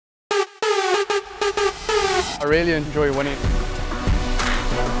I really enjoy winning.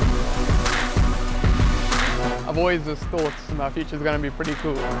 I've always just thought my future is going to be pretty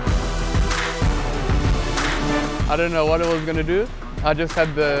cool. I don't know what I was going to do. I just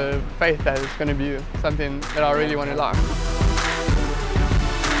had the faith that it's going to be something that I really want to like.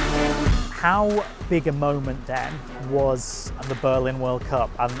 How big a moment then was the Berlin World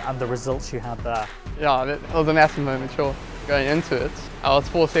Cup and the results you had there? Yeah, it was a massive moment, sure. Going into it, I was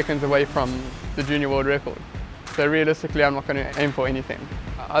 4 seconds away from the junior world record. So realistically, I'm not going to aim for anything.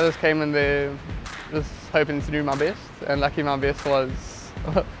 I just came in there just hoping to do my best, and lucky my best was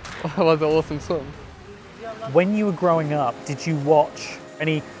an awesome swim. When you were growing up, did you watch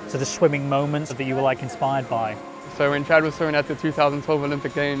any sort of swimming moments that you were like inspired by? So when Chad was swimming at the 2012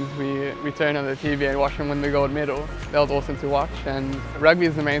 Olympic Games, we turned on the TV and watched him win the gold medal. That was awesome to watch. And rugby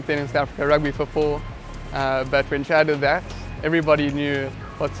is the main thing in South Africa, rugby football. But when Chad did that, everybody knew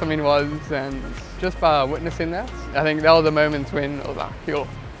what swimming was, and just by witnessing that, I think that was the moment when I was like, yo,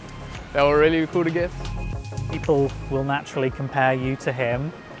 that was really cool to get. People will naturally compare you to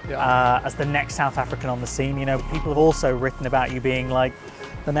him. Yeah. As the next South African on the scene. You know, people have also written about you being like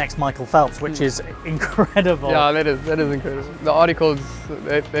the next Michael Phelps, which is incredible. Yeah, that is incredible. The articles,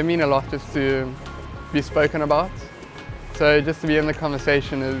 they mean a lot just to be spoken about. So just to be in the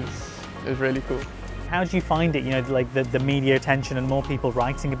conversation is really cool. How do you find it, you know, like the media attention and more people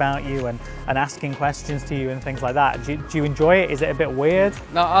writing about you and asking questions to you and things like that? Do you enjoy it? Is it a bit weird?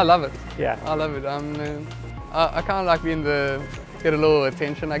 No, I love it. Yeah. I love it. I kind of like being get a little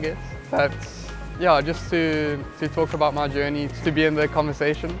attention, I guess. But yeah, just to talk about my journey, to be in the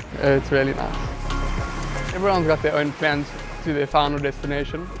conversation, it's really nice. Everyone's got their own plans to their final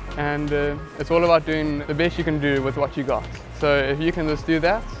destination, and it's all about doing the best you can do with what you got. So if you can just do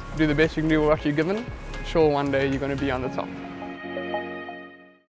that, do the best you can do with what you're given, sure one day you're going to be on the top.